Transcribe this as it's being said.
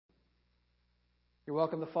You're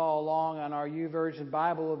welcome to follow along on our YouVersion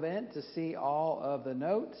Bible event to see all of the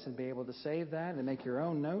notes and be able to save that and make your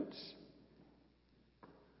own notes.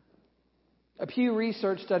 A Pew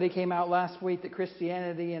Research study came out last week that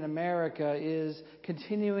Christianity in America is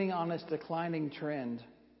continuing on its declining trend.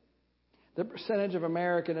 The percentage of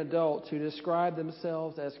American adults who describe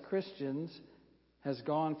themselves as Christians has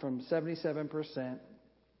gone from 77%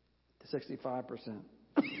 to 65%.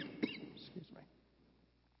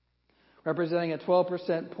 Representing a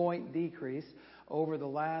 12% point decrease over the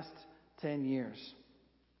last 10 years.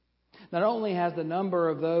 Not only has the number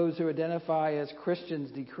of those who identify as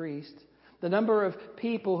Christians decreased, the number of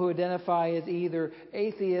people who identify as either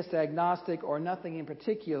atheist, agnostic, or nothing in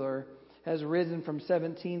particular has risen from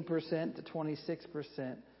 17% to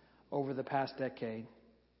 26% over the past decade.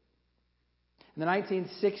 In the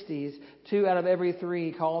 1960s, 2 out of every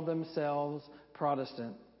 3 called themselves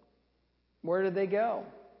Protestant. Where did they go?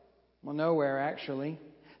 Well, nowhere, actually.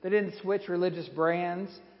 They didn't switch religious brands.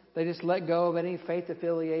 They just let go of any faith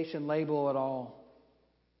affiliation label at all.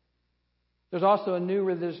 There's also a new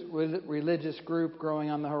religious group growing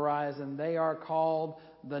on the horizon. They are called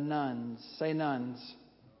the Nones. Say nuns.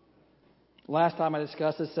 Last time I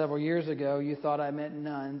discussed this several years ago, you thought I meant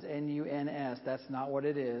nuns, N-U-N-S. That's not what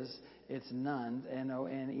it is. It's nuns,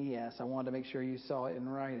 N-O-N-E-S. I wanted to make sure you saw it in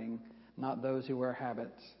writing, not those who wear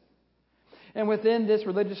habits. And within this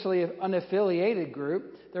religiously unaffiliated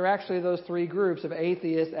group, there are actually those 3 groups of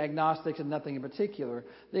atheists, agnostics, and nothing in particular.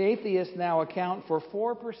 The atheists now account for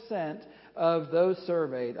 4% of those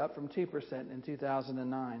surveyed, up from 2% in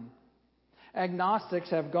 2009. Agnostics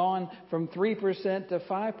have gone from 3% to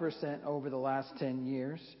 5% over the last 10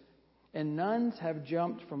 years. And nones have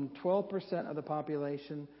jumped from 12% of the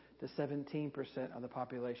population to 17% of the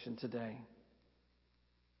population today.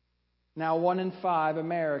 Now, 1 in 5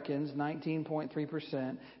 Americans,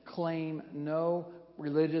 19.3%, claim no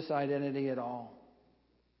religious identity at all.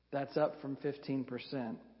 That's up from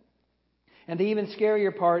 15%. And the even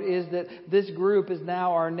scarier part is that this group is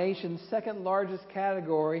now our nation's second largest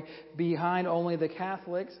category, behind only the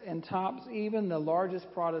Catholics, and tops even the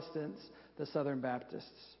largest Protestants, the Southern Baptists.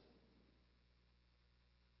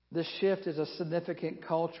 This shift is a significant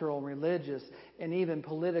cultural, religious, and even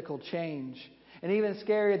political change. And even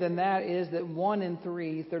scarier than that is that 1 in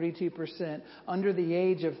 3, 32%, under the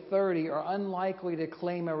age of 30 are unlikely to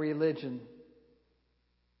claim a religion.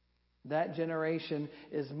 That generation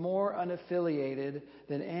is more unaffiliated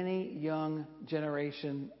than any young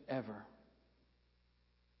generation ever.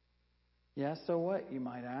 Yeah, so what, you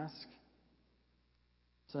might ask?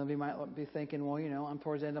 Some of you might be thinking, well, I'm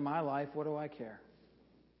towards the end of my life. What do I care?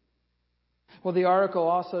 Well, the article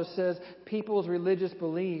also says people's religious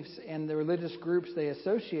beliefs and the religious groups they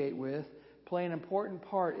associate with play an important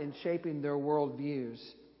part in shaping their worldviews,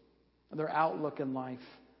 their outlook in life,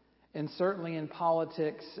 and certainly in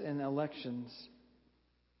politics and elections.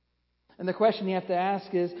 And the question you have to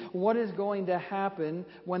ask is, what is going to happen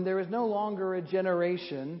when there is no longer a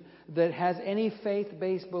generation that has any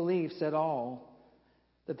faith-based beliefs at all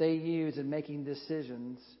that they use in making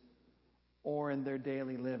decisions or in their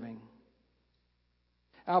daily living?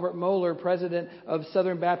 Albert Mohler, president of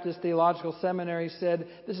Southern Baptist Theological Seminary, said,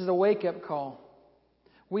 "This is a wake-up call.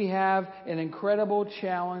 We have an incredible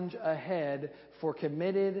challenge ahead for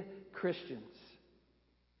committed Christians."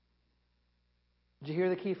 Did you hear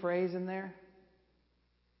the key phrase in there?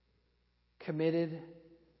 Committed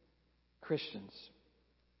Christians.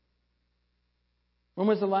 When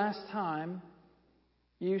was the last time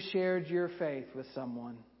you shared your faith with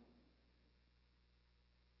someone?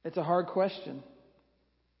 It's a hard question.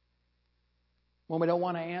 One we don't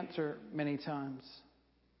want to answer many times.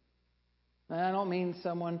 And I don't mean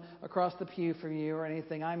someone across the pew from you or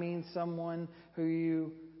anything. I mean someone who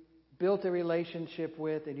you built a relationship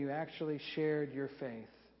with and you actually shared your faith.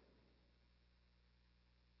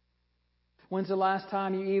 When's the last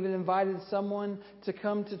time you even invited someone to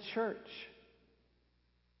come to church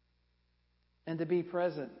and to be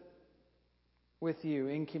present with you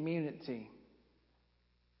in community?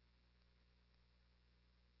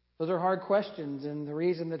 Those are hard questions, and the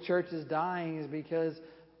reason the church is dying is because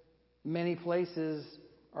many places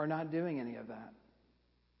are not doing any of that.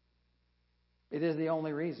 It is the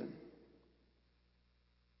only reason.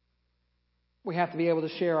 We have to be able to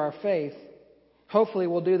share our faith. Hopefully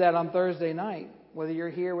we'll do that on Thursday night. Whether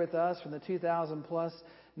you're here with us from the 2,000 plus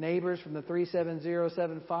neighbors from the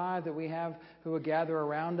 37075 that we have who will gather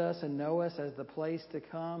around us and know us as the place to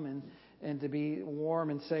come and to be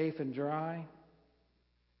warm and safe and dry.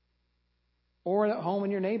 Or at home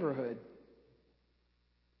in your neighborhood.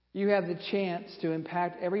 You have the chance to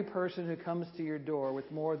impact every person who comes to your door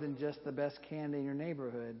with more than just the best candy in your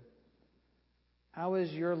neighborhood. How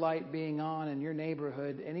is your light being on in your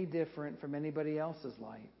neighborhood any different from anybody else's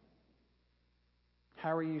light?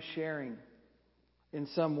 How are you sharing in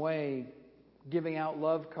some way, giving out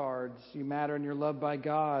love cards, you matter and you're loved by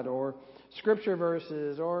God, or scripture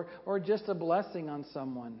verses, or just a blessing on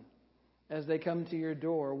someone as they come to your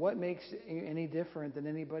door? What makes you any different than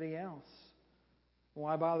anybody else?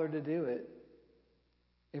 Why bother to do it?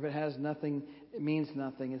 If it has nothing, it means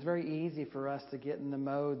nothing. It's very easy for us to get in the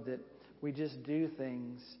mode that we just do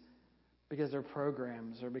things because they're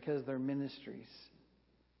programs or because they're ministries.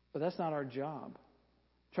 But that's not our job.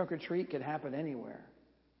 Trunk or treat could happen anywhere.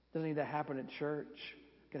 It doesn't need to happen at church.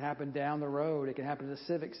 It can happen down the road. It can happen at a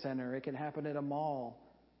civic center. It can happen at a mall.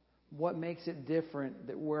 What makes it different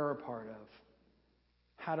that we're a part of?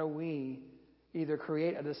 How do we either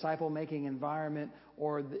create a disciple-making environment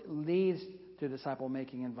or leads to a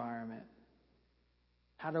disciple-making environment?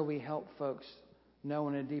 How do we help folks know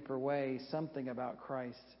in a deeper way something about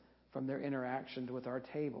Christ from their interactions with our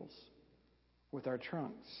tables, with our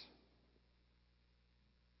trunks?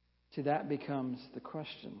 See, that becomes the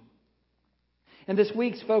question. And this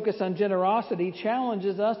week's focus on generosity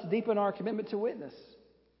challenges us to deepen our commitment to witness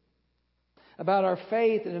about our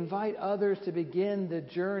faith and invite others to begin the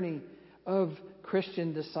journey of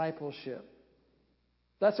Christian discipleship.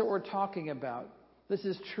 That's what we're talking about. This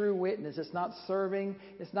is true witness. It's not serving.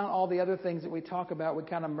 It's not all the other things that we talk about. We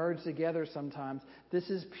kind of merge together sometimes. This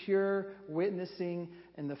is pure witnessing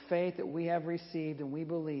in the faith that we have received and we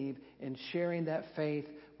believe in sharing that faith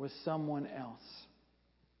with someone else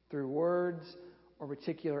through words or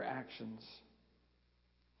particular actions.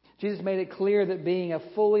 Jesus made it clear that being a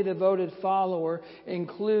fully devoted follower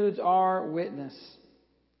includes our witness.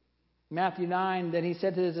 Matthew 9, then he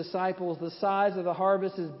said to his disciples, "The size of the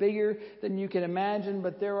harvest is bigger than you can imagine,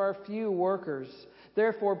 but there are few workers.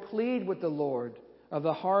 Therefore, plead with the Lord of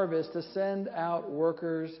the harvest to send out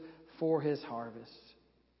workers for his harvest."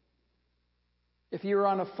 If you were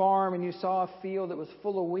on a farm and you saw a field that was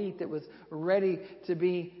full of wheat that was ready to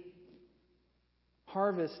be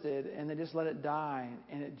harvested and they just let it die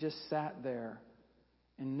and it just sat there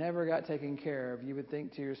and never got taken care of, you would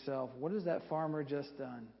think to yourself, what has that farmer just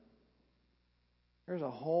done? There's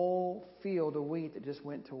a whole field of wheat that just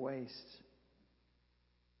went to waste.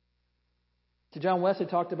 So John Wesley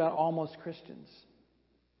talked about almost Christians.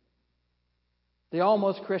 The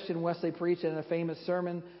almost Christian Wesley preached in a famous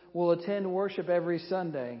sermon will attend worship every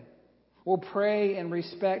Sunday, will pray and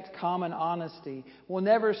respect common honesty, will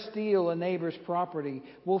never steal a neighbor's property,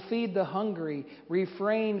 will feed the hungry,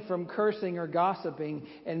 refrain from cursing or gossiping,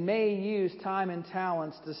 and may use time and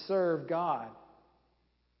talents to serve God.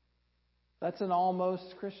 That's an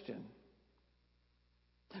almost Christian.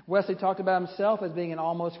 Wesley talked about himself as being an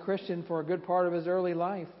almost Christian for a good part of his early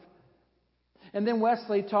life. And then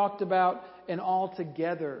Wesley talked about an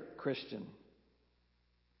altogether Christian.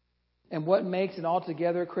 And what makes an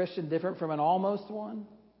altogether Christian different from an almost one?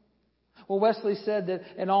 Well, Wesley said that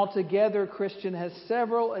an altogether Christian has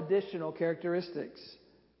several additional characteristics.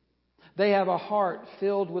 They have a heart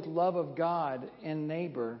filled with love of God and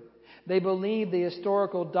neighbor. They believe the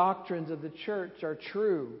historical doctrines of the church are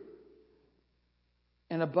true.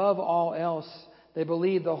 And above all else, they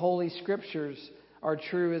believe the Holy Scriptures are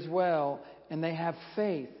true as well. And they have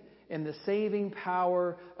faith in the saving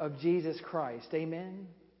power of Jesus Christ. Amen?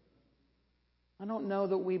 I don't know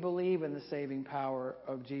that we believe in the saving power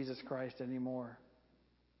of Jesus Christ anymore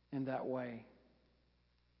in that way.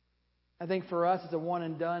 I think for us, it's a one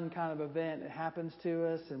and done kind of event. It happens to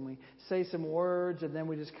us and we say some words and then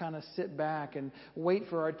we just kind of sit back and wait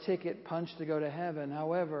for our ticket punched to go to heaven.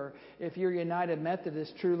 However, if you're United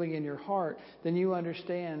Methodist truly in your heart, then you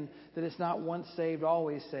understand that it's not once saved,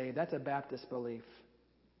 always saved. That's a Baptist belief.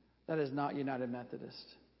 That is not United Methodist.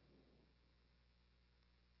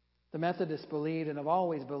 The Methodists believed and have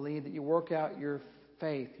always believed that you work out your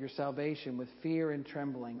faith, your salvation with fear and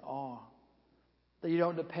trembling, awe. That you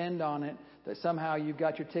don't depend on it, that somehow you've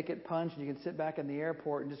got your ticket punched and you can sit back in the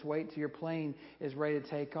airport and just wait till your plane is ready to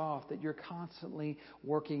take off. That you're constantly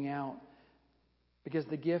working out because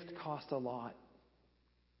the gift cost a lot,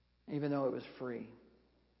 even though it was free.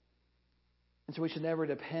 And so we should never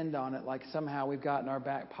depend on it like somehow we've got in our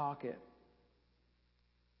back pocket.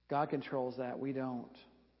 God controls that. We don't.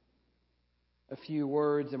 A few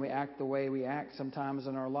words and we act the way we act sometimes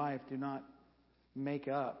in our life do not make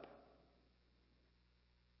up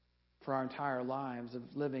for our entire lives of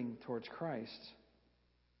living towards Christ.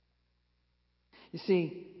 You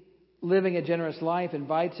see, living a generous life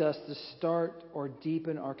invites us to start or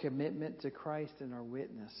deepen our commitment to Christ and our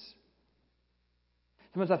witness.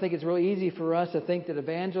 Sometimes I think it's really easy for us to think that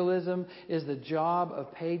evangelism is the job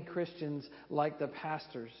of paid Christians like the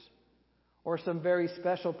pastors or some very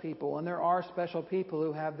special people. And there are special people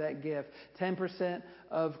who have that gift. 10%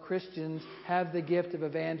 of Christians have the gift of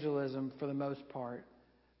evangelism for the most part.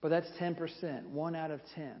 But that's 10%, 1 out of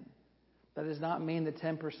 10. That does not mean the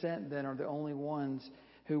 10% then are the only ones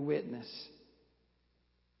who witness.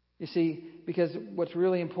 You see, because what's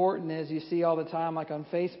really important is you see all the time, like on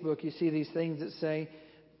Facebook, you see these things that say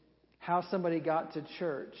how somebody got to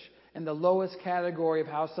church. And the lowest category of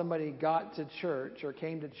how somebody got to church or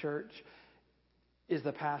came to church is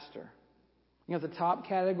the pastor. You know what the top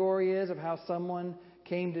category is of how someone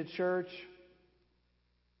came to church?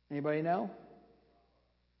 Anybody know?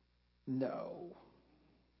 No.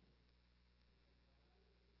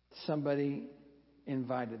 Somebody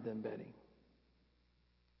invited them, Betty.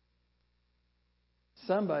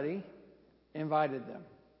 Somebody invited them.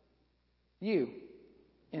 You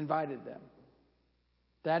invited them.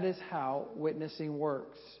 That is how witnessing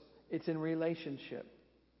works. It's in relationship.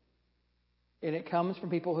 And it comes from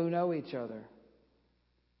people who know each other.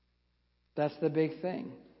 That's the big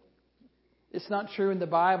thing. It's not true in the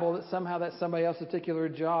Bible that somehow that's somebody else's particular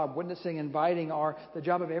job. Witnessing, inviting are the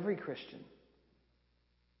job of every Christian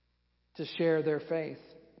to share their faith.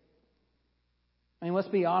 I mean, let's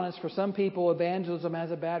be honest. For some people, evangelism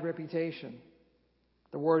has a bad reputation.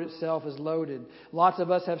 The word itself is loaded. Lots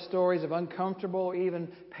of us have stories of uncomfortable or even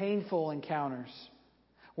painful encounters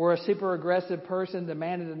where a super aggressive person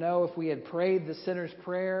demanded to know if we had prayed the sinner's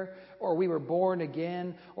prayer or we were born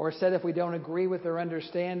again, or said if we don't agree with their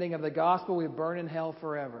understanding of the gospel, we burn in hell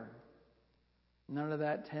forever. None of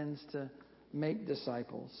that tends to make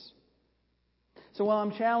disciples. So while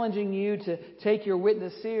I'm challenging you to take your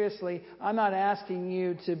witness seriously, I'm not asking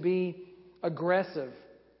you to be aggressive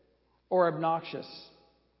or obnoxious.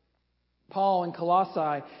 Paul in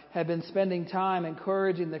Colossae had been spending time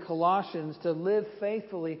encouraging the Colossians to live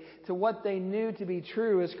faithfully to what they knew to be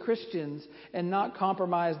true as Christians and not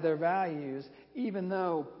compromise their values, even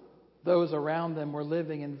though those around them were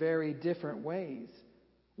living in very different ways.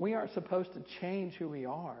 We aren't supposed to change who we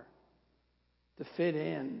are to fit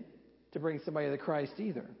in, to bring somebody to Christ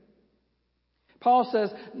either. Paul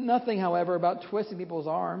says nothing, however, about twisting people's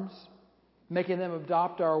arms, making them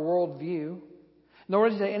adopt our worldview, nor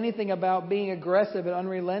does he say anything about being aggressive and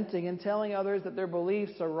unrelenting and telling others that their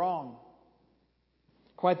beliefs are wrong.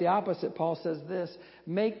 Quite the opposite. Paul says this: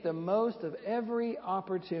 make the most of every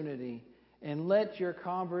opportunity and let your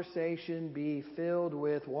conversation be filled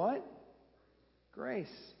with what? Grace.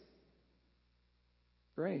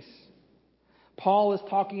 Grace. Paul is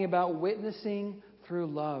talking about witnessing through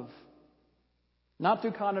love, not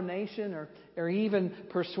through condemnation or even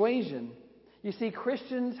persuasion. You see,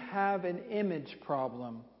 Christians have an image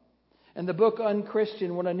problem. In the book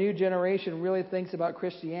Unchristian, What a New Generation Really Thinks About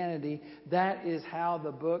Christianity, that is how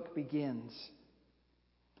the book begins.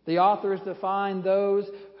 The authors define those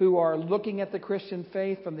who are looking at the Christian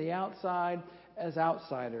faith from the outside as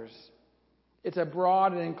outsiders. It's a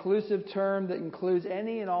broad and inclusive term that includes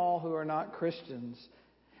any and all who are not Christians.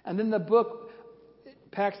 And then the book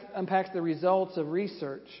unpacks the results of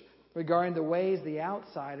research regarding the ways the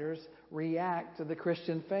outsiders react to the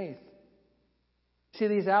Christian faith. See,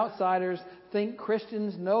 these outsiders think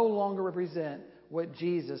Christians no longer represent what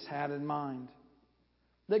Jesus had in mind.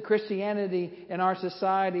 That Christianity in our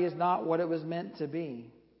society is not what it was meant to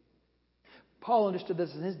be. Paul understood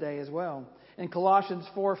this in his day as well. In Colossians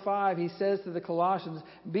 4:5, he says to the Colossians,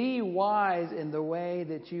 be wise in the way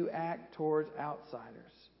that you act towards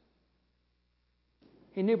outsiders.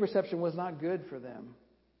 He knew perception was not good for them.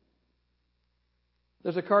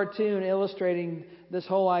 There's a cartoon illustrating this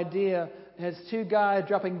whole idea. It has two guys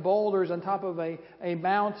dropping boulders on top of a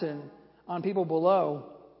mountain on people below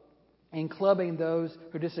and clubbing those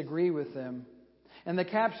who disagree with them. And the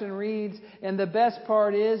caption reads, and the best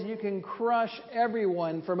part is you can crush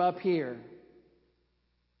everyone from up here.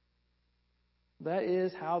 That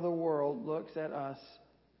is how the world looks at us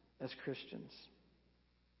as Christians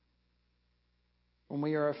when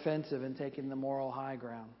we are offensive and taking the moral high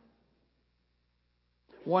ground.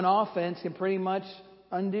 One offense can pretty much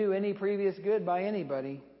undo any previous good by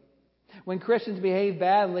anybody. When Christians behave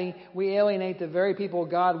badly, we alienate the very people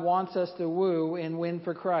God wants us to woo and win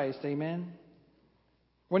for Christ. Amen?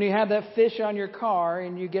 When you have that fish on your car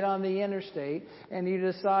and you get on the interstate and you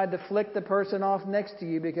decide to flick the person off next to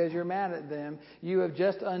you because you're mad at them, you have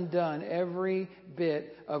just undone every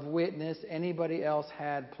bit of witness anybody else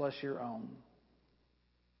had plus your own.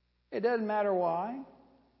 It doesn't matter why.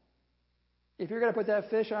 If you're going to put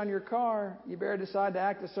that fish on your car, you better decide to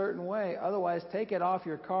act a certain way. Otherwise, take it off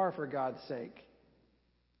your car for God's sake.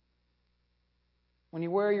 When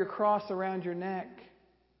you wear your cross around your neck,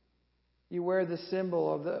 you wear the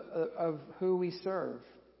symbol of who we serve.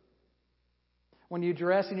 When you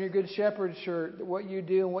dress in your Good Shepherd shirt, what you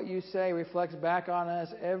do and what you say reflects back on us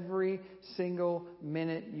every single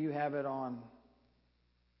minute you have it on.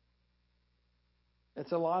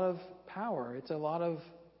 It's a lot of power. It's a lot of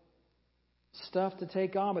stuff to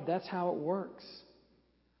take on, but that's how it works.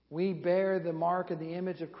 We bear the mark and the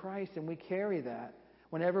image of Christ, and we carry that.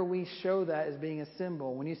 Whenever we show that as being a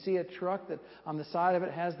symbol. When you see a truck that on the side of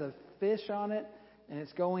it has the fish on it, and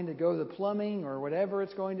it's going to go to the plumbing or whatever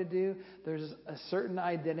it's going to do, there's a certain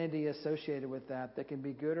identity associated with that can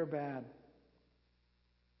be good or bad.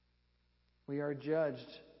 We are judged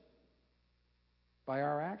by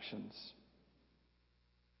our actions,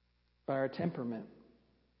 by our temperament.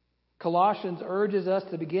 Colossians urges us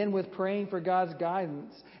to begin with praying for God's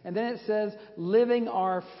guidance. And then it says, living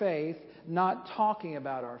our faith, not talking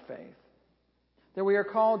about our faith. That we are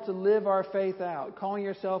called to live our faith out. Calling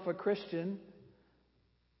yourself a Christian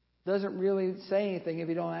doesn't really say anything if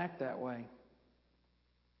you don't act that way.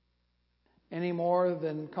 Any more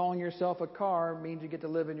than calling yourself a car means you get to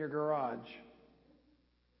live in your garage.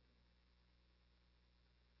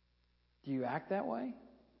 Do you act that way?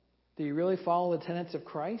 Do you really follow the tenets of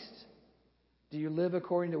Christ? Do you live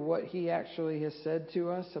according to what He actually has said to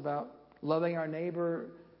us about loving our neighbor,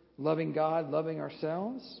 loving God, loving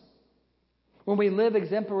ourselves? When we live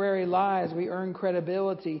exemplary lives, we earn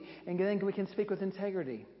credibility, and then we can speak with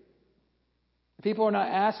integrity. If people are not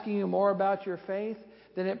asking you more about your faith,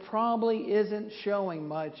 then it probably isn't showing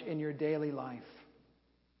much in your daily life.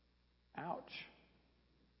 Ouch.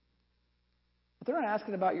 If they're not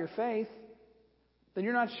asking about your faith, then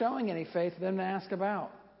you're not showing any faith for them to ask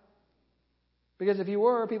about. Because if you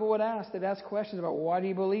were, people would ask. They'd ask questions about why do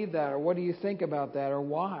you believe that, or what do you think about that, or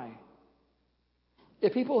why.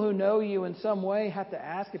 If people who know you in some way have to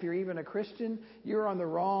ask if you're even a Christian, you're on the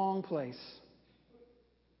wrong place.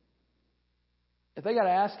 If they got to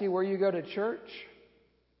ask you where you go to church,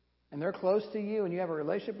 and they're close to you and you have a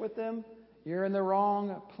relationship with them, you're in the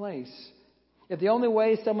wrong place. If the only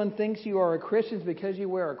way someone thinks you are a Christian is because you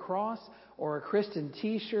wear a cross or a Christian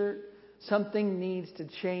t-shirt, something needs to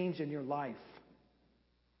change in your life.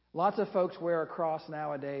 Lots of folks wear a cross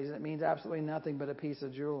nowadays, and it means absolutely nothing but a piece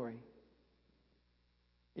of jewelry.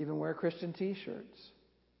 Even wear Christian t-shirts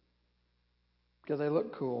because they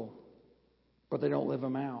look cool, but they don't live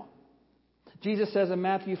them out. Jesus says in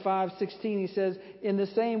Matthew 5:16, He says, in the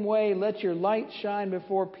same way, let your light shine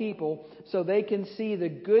before people so they can see the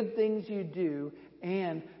good things you do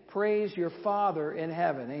and praise your Father in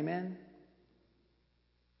heaven. Amen?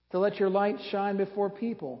 To let your light shine before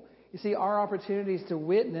people. You see, our opportunities to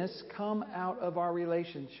witness come out of our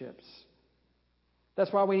relationships.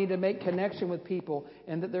 That's why we need to make connection with people,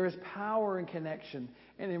 and that there is power in connection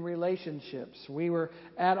and in relationships. We were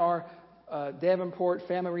at our Davenport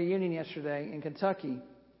family reunion yesterday in Kentucky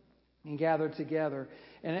and gathered together.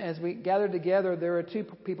 And as we gathered together, there are two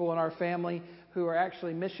people in our family who are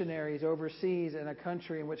actually missionaries overseas in a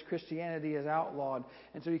country in which Christianity is outlawed.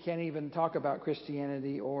 And so you can't even talk about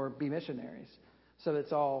Christianity or be missionaries. So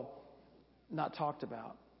it's all not talked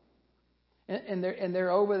about. And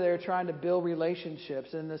they're over there trying to build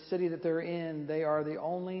relationships. In the city that they're in, they are the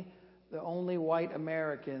only white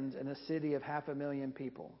Americans in a city of 500,000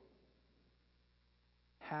 people.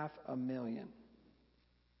 500,000.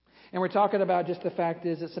 And we're talking about just the fact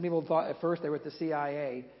is that some people thought at first they were at the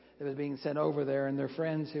CIA that was being sent over there, and their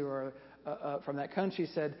friends who are from that country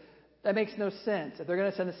said, that makes no sense. If they're going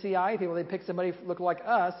to send the CIA people, they'd pick somebody who looked like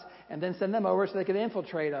us and then send them over so they could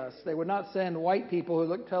infiltrate us. They would not send white people who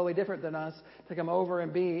look totally different than us to come over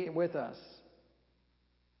and be with us.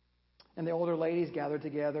 And the older ladies gather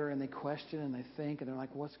together and they question and they think and they're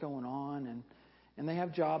like, what's going on? And they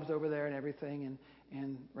have jobs over there and everything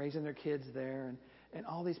and raising their kids there and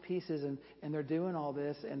all these pieces and they're doing all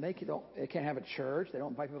this and they can't have a church. They don't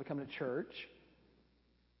invite people to come to church.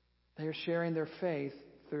 They are sharing their faith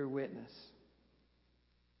through witness.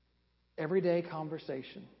 Everyday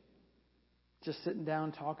conversation. Just sitting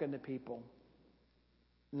down talking to people.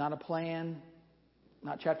 Not a plan.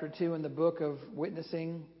 Not chapter 2 in the book of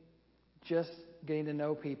witnessing. Just getting to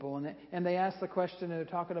know people. And they ask the question, and they're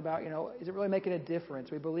talking about, is it really making a difference?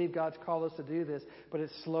 We believe God's called us to do this, but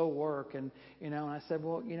it's slow work. And I said,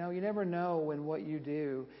 well, you never know when what you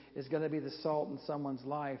do is going to be the salt in someone's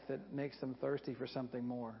life that makes them thirsty for something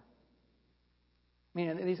more. I mean,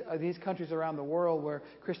 in these countries around the world where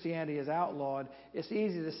Christianity is outlawed, it's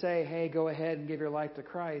easy to say, hey, go ahead and give your life to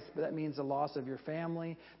Christ, but that means the loss of your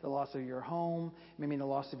family, the loss of your home, it may mean the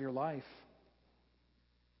loss of your life.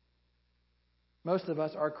 Most of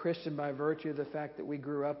us are Christian by virtue of the fact that we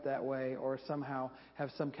grew up that way or somehow have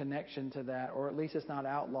some connection to that, or at least it's not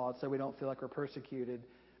outlawed so we don't feel like we're persecuted.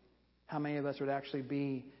 How many of us would actually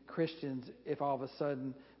be Christians if all of a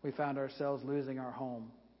sudden we found ourselves losing our home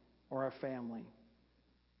or our family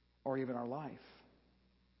or even our life?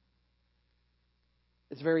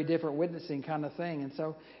 It's a very different witnessing kind of thing. And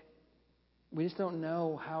so we just don't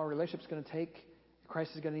know how a relationship's going to take.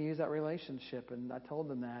 Christ is going to use that relationship. And I told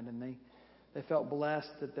them that, and they felt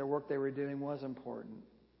blessed that their work they were doing was important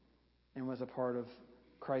and was a part of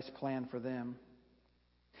Christ's plan for them.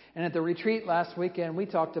 And at the retreat last weekend, we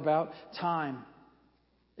talked about time.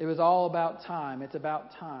 It was all about time. It's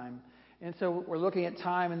about time. And so we're looking at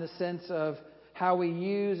time in the sense of how we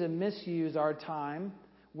use and misuse our time,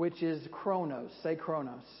 which is chronos. Say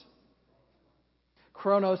chronos.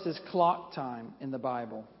 Chronos is clock time in the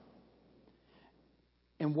Bible.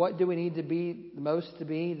 And what do we need to be most to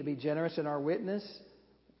be generous in our witness?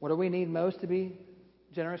 What do we need most to be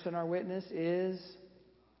generous in our witness is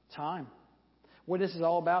time. Witness is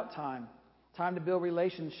all about time. Time to build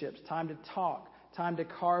relationships, time to talk, time to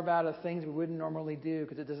carve out of things we wouldn't normally do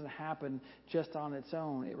because it doesn't happen just on its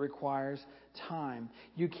own. It requires time.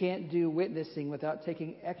 You can't do witnessing without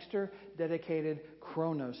taking extra dedicated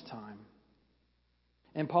chronos time.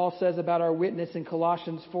 And Paul says about our witness in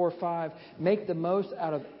Colossians 4:5, make the most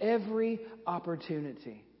out of every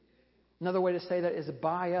opportunity. Another way to say that is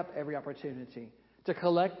buy up every opportunity, to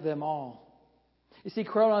collect them all. You see,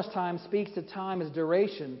 chronos time speaks to time as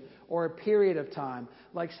duration or a period of time,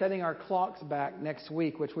 like setting our clocks back next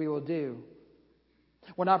week, which we will do.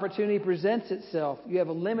 When opportunity presents itself, you have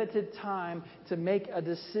a limited time to make a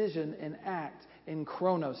decision and act in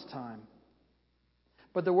chronos time.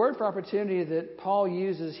 But the word for opportunity that Paul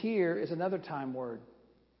uses here is another time word.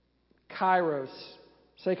 Kairos.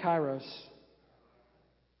 Say kairos.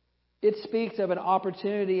 It speaks of an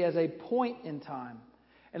opportunity as a point in time.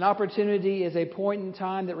 An opportunity is a point in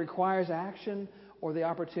time that requires action or the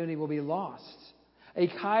opportunity will be lost. A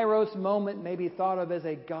kairos moment may be thought of as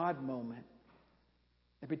a God moment.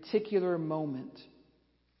 A particular moment.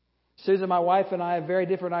 Susan, my wife, and I have very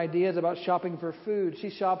different ideas about shopping for food. She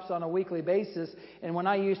shops on a weekly basis, and when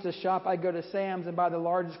I used to shop, I'd go to Sam's and buy the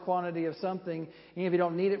largest quantity of something. Even if you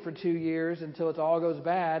don't need it for 2 years until it all goes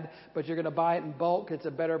bad, but you're going to buy it in bulk, it's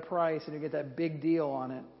a better price, and you get that big deal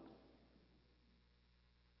on it.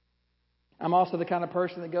 I'm also the kind of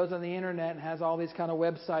person that goes on the internet and has all these kind of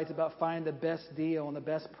websites about finding the best deal and the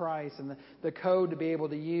best price and the code to be able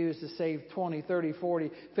to use to save 20, 30, 40,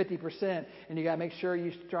 50%. And you got to make sure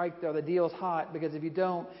you strike the deal's hot, because if you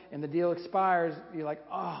don't and the deal expires, you're like,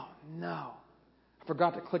 oh no, I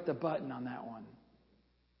forgot to click the button on that one.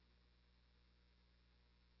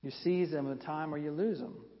 You seize them at a time or you lose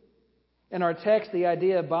them. In our text, the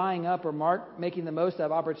idea of buying up or making the most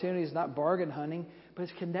of opportunities is not bargain hunting, but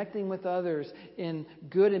it's connecting with others in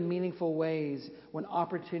good and meaningful ways when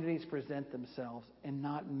opportunities present themselves and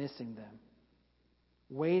not missing them.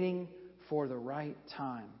 Waiting for the right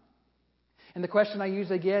time. And the question I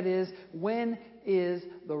usually get is, when is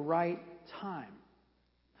the right time?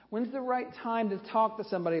 When's the right time to talk to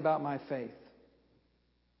somebody about my faith?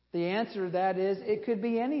 The answer to that is, it could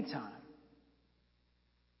be any time.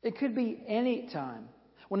 It could be any time.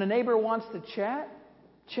 When a neighbor wants to chat,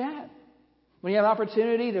 chat. When you have an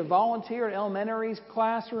opportunity to volunteer in elementary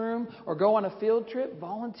classroom or go on a field trip,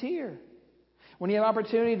 volunteer. When you have an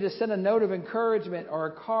opportunity to send a note of encouragement or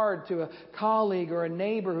a card to a colleague or a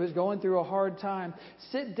neighbor who's going through a hard time,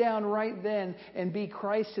 sit down right then and be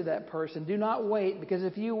Christ to that person. Do not wait, because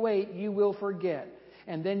if you wait, you will forget.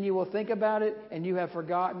 And then you will think about it and you have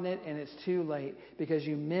forgotten it, and it's too late because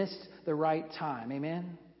you missed the right time.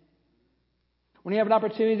 Amen? When you have an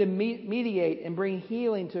opportunity to mediate and bring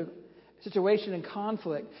healing to a situation in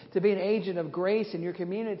conflict, to be an agent of grace in your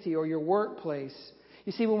community or your workplace.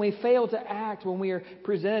 You see, when we fail to act, when we are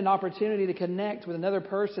presented an opportunity to connect with another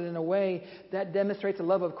person in a way that demonstrates the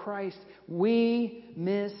love of Christ, we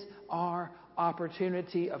miss our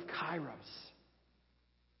opportunity of kairos.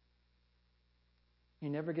 You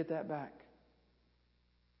never get that back.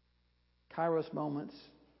 Kairos moments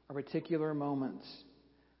are particular moments.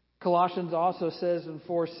 Colossians also says in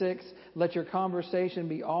 4:6, let your conversation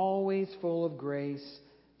be always full of grace,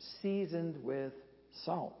 seasoned with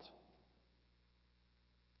salt.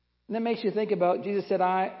 And that makes you think about, Jesus said,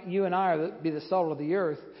 you and I are be the salt of the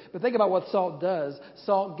earth. But think about what salt does.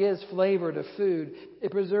 Salt gives flavor to food. It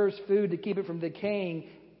preserves food to keep it from decaying.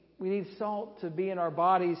 We need salt to be in our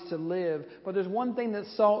bodies to live. But there's one thing that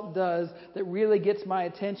salt does that really gets my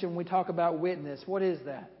attention when we talk about witness. What is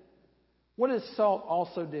that? What does salt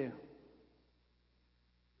also do?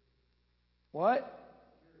 What?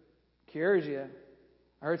 Cures you.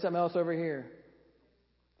 I heard something else over here.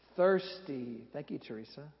 Thirsty. Thank you,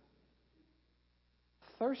 Teresa.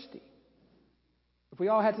 Thirsty. If we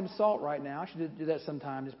all had some salt right now, I should do that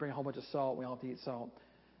sometime. Just bring a whole bunch of salt. We all have to eat salt.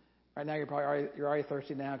 Right now, you're already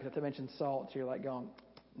thirsty now because I mentioned salt. So you're like going,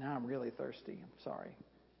 now I'm really thirsty. I'm sorry.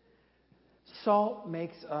 Salt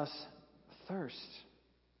makes us thirst.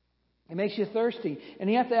 It makes you thirsty. And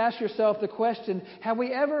you have to ask yourself the question, have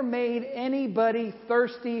we ever made anybody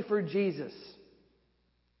thirsty for Jesus?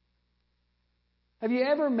 Have you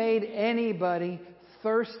ever made anybody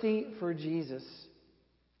thirsty for Jesus?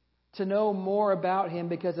 To know more about Him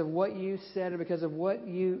because of what you said or because of what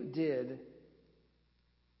you did?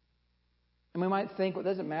 And we might think, well, it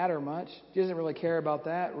doesn't matter much. He doesn't really care about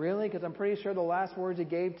that. Really? Because I'm pretty sure the last words He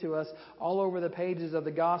gave to us all over the pages of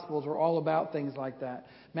the Gospels were all about things like that.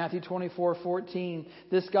 Matthew 24:14.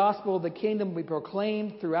 This gospel of the kingdom will be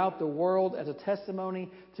proclaimed throughout the world as a testimony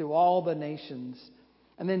to all the nations.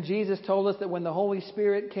 And then Jesus told us that when the Holy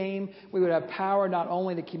Spirit came, we would have power not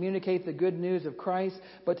only to communicate the good news of Christ,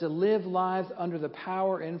 but to live lives under the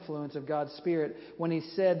power influence of God's Spirit. When He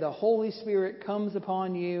said, the Holy Spirit comes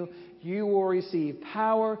upon you, you will receive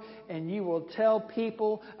power, and you will tell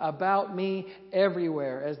people about me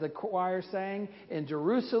everywhere. As the choir sang, in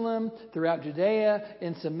Jerusalem, throughout Judea,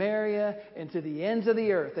 in Samaria, and to the ends of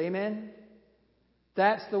the earth. Amen?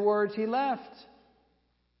 That's the words He left.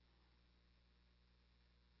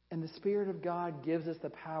 And the Spirit of God gives us the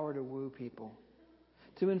power to woo people,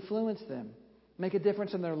 to influence them, make a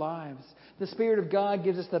difference in their lives. The Spirit of God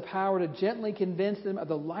gives us the power to gently convince them of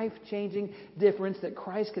the life-changing difference that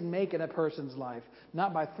Christ can make in a person's life.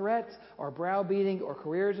 Not by threats or browbeating or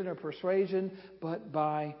coercion or persuasion, but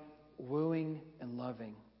by wooing and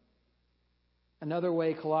loving. Another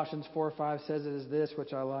way Colossians 4:5 says it is this,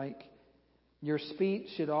 which I like. Your speech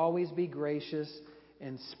should always be gracious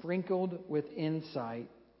and sprinkled with insight,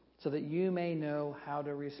 so that you may know how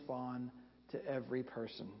to respond to every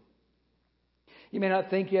person. You may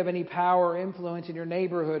not think you have any power or influence in your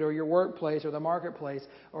neighborhood or your workplace or the marketplace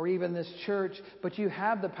or even this church, but you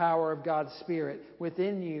have the power of God's Spirit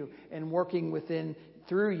within you and working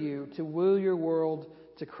through you to woo your world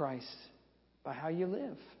to Christ by how you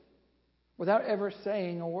live, without ever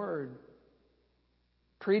saying a word.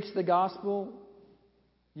 Preach the gospel,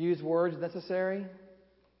 use words necessary.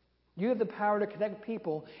 You have the power to connect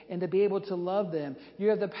people and to be able to love them. You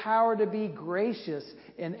have the power to be gracious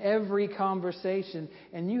in every conversation.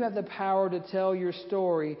 And you have the power to tell your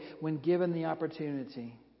story when given the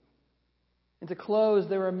opportunity. And to close,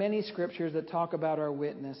 there are many scriptures that talk about our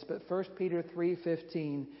witness, but 1 Peter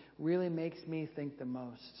 3:15 really makes me think the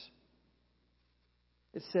most.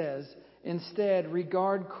 It says, instead,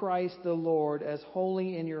 regard Christ the Lord as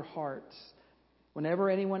holy in your hearts. Whenever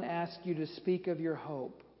anyone asks you to speak of your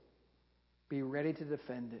hope, be ready to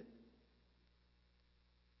defend it.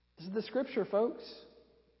 This is the scripture, folks.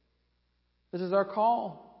 This is our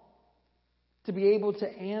call to be able to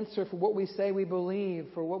answer for what we say we believe,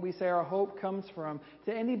 for what we say our hope comes from,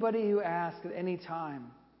 to anybody who asks at any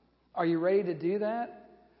time. Are you ready to do that?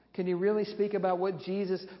 Can you really speak about what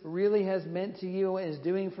Jesus really has meant to you and is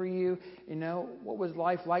doing for you? You know, what was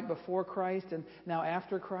life like before Christ and now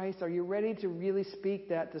after Christ? Are you ready to really speak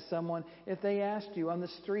that to someone if they asked you on the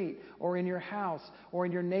street or in your house or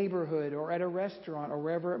in your neighborhood or at a restaurant or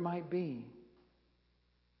wherever it might be?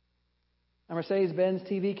 A Mercedes-Benz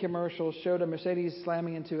TV commercial showed a Mercedes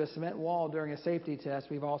slamming into a cement wall during a safety test.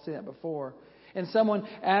 We've all seen that before. And someone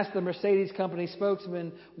asked the Mercedes company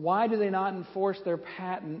spokesman, why do they not enforce their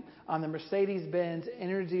patent on the Mercedes-Benz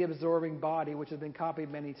energy-absorbing body, which has been copied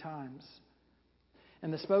many times?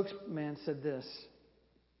 And the spokesman said this,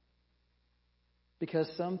 because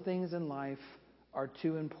some things in life are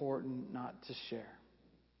too important not to share.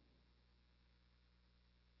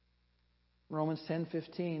 Romans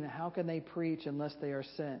 10:15, how can they preach unless they are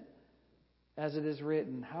sent? As it is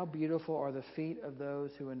written, how beautiful are the feet of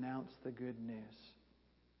those who announce the good news.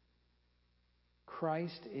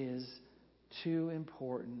 Christ is too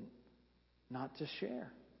important not to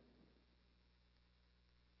share.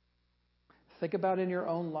 Think about in your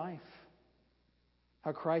own life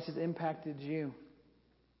how Christ has impacted you.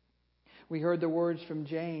 We heard the words from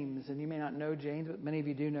James, and you may not know James, but many of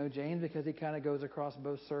you do know James because he kind of goes across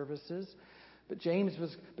both services. But James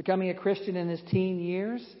was becoming a Christian in his teen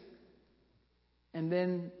years, and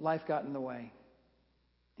then life got in the way.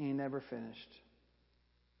 And he never finished.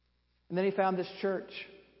 And then he found this church,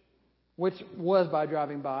 which was by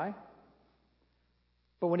driving by.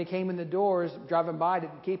 But when he came in the doors, driving by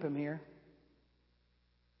didn't keep him here.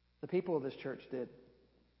 The people of this church did.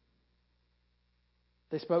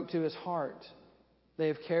 They spoke to his heart. They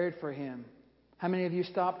have cared for him. How many of you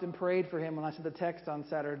stopped and prayed for him when I sent the text on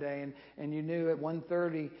Saturday, and you knew at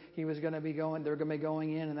 1:30 he was going to be going? They were going to be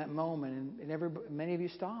going in that moment, and many of you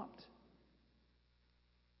stopped.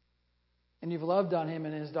 And you've loved on him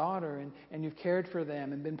and his daughter, and you've cared for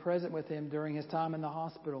them and been present with him during his time in the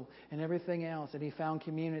hospital and everything else. And he found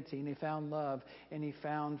community, and he found love, and he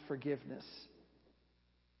found forgiveness,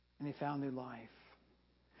 and he found new life.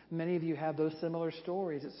 Many of you have those similar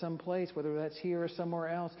stories at some place, whether that's here or somewhere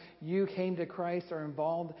else. You came to Christ or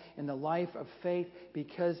involved in the life of faith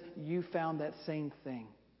because you found that same thing.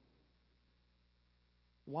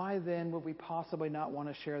 Why then would we possibly not want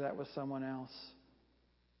to share that with someone else?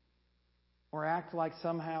 Or act like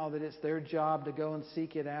somehow that it's their job to go and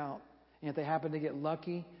seek it out. And if they happen to get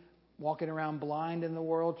lucky, walking around blind in the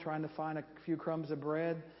world, trying to find a few crumbs of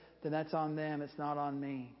bread, then that's on them. It's not on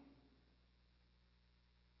me.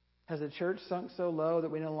 Has the church sunk so low that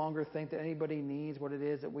we no longer think that anybody needs what it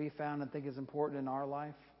is that we found and think is important in our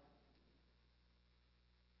life?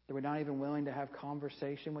 That we're not even willing to have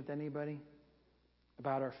conversation with anybody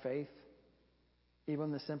about our faith, even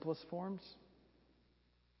in the simplest forms?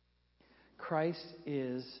 Christ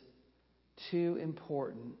is too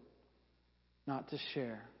important not to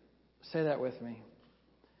share. Say that with me.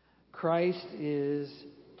 Christ is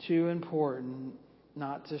too important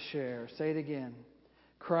not to share. Say it again.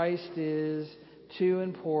 Christ is too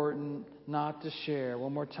important not to share.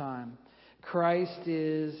 One more time. Christ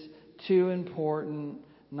is too important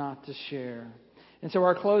not to share. And so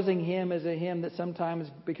our closing hymn is a hymn that sometimes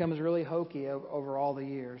becomes really hokey over all the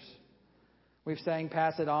years. We've sang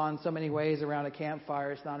Pass It On so many ways around a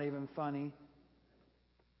campfire, it's not even funny.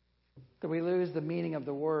 That we lose the meaning of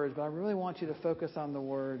the words. But I really want you to focus on the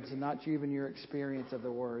words and not even your experience of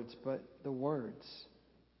the words, but the words.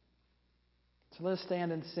 So let's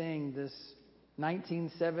stand and sing this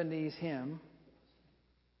 1970s hymn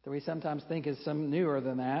that we sometimes think is some newer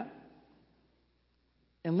than that.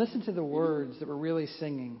 And listen to the words that we're really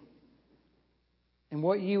singing and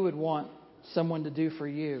what you would want someone to do for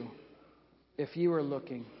you if you were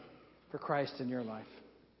looking for Christ in your life.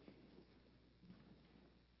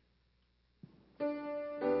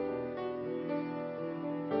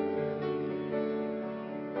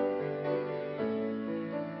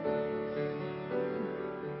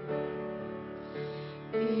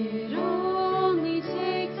 It only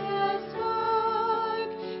takes a spark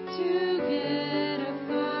to get a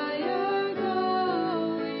fire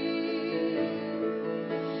going,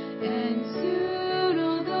 and soon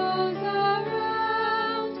all those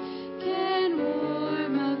around can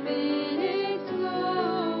warm up in its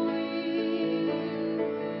glowing.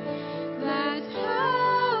 That's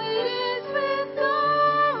how it is with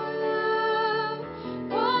our love.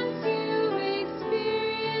 Once you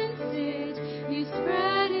experience it, you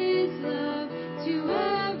spread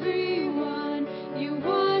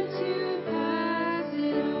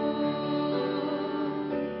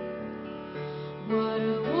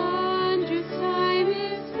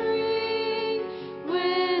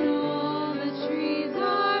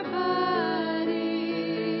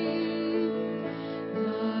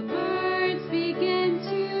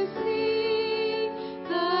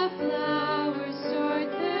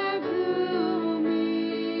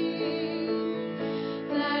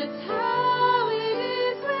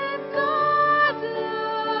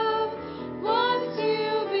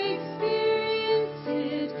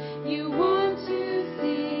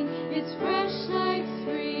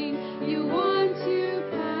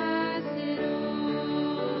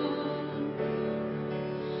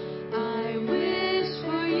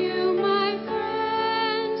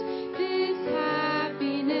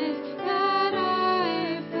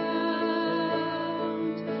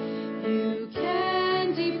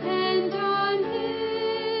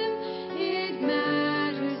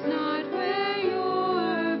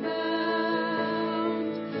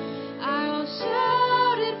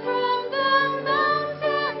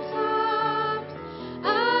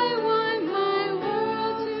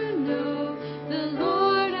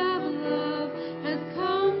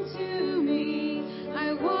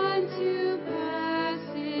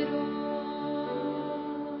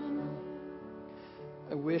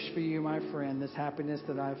For you, my friend, this happiness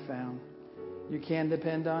that I've found. You can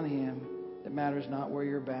depend on Him. It matters not where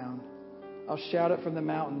you're bound. I'll shout it from the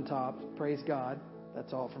mountaintops. Praise God.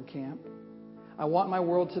 That's all from camp. I want my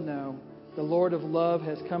world to know the Lord of love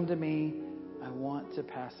has come to me. I want to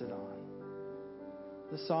pass it on.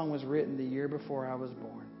 This song was written the year before I was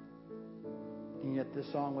born. And yet this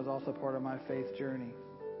song was also part of my faith journey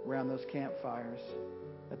around those campfires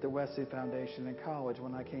at the Wesley Foundation in college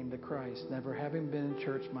when I came to Christ, never having been in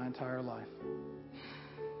church my entire life.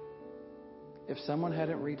 If someone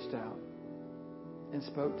hadn't reached out and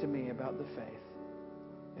spoke to me about the faith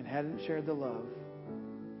and hadn't shared the love,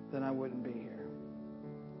 then I wouldn't be here.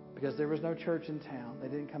 Because there was no church in town. They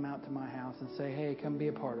didn't come out to my house and say, hey, come be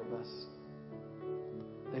a part of us.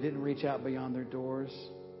 They didn't reach out beyond their doors.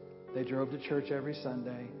 They drove to church every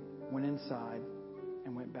Sunday, went inside,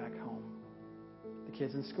 and went back home. The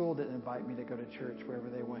kids in school didn't invite me to go to church wherever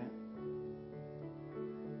they went.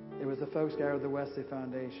 It was the folks out of the Wesley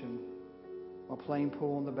Foundation while playing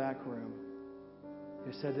pool in the back room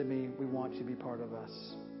who said to me, we want you to be part of us.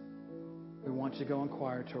 We want you to go on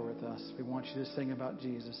choir tour with us. We want you to sing about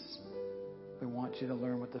Jesus. We want you to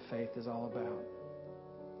learn what the faith is all about.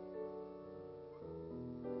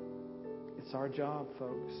 It's our job,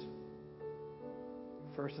 folks,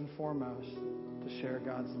 first and foremost, to share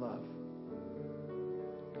God's love.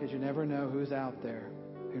 Because you never know who's out there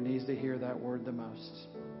who needs to hear that word the most.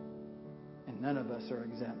 And none of us are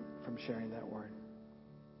exempt from sharing that word.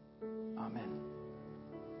 Amen.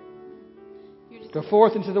 Go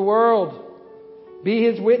forth into the world. Be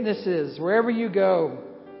His witnesses wherever you go.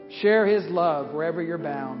 Share His love wherever you're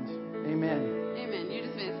bound. Amen. Amen. You're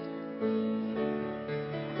dismissed.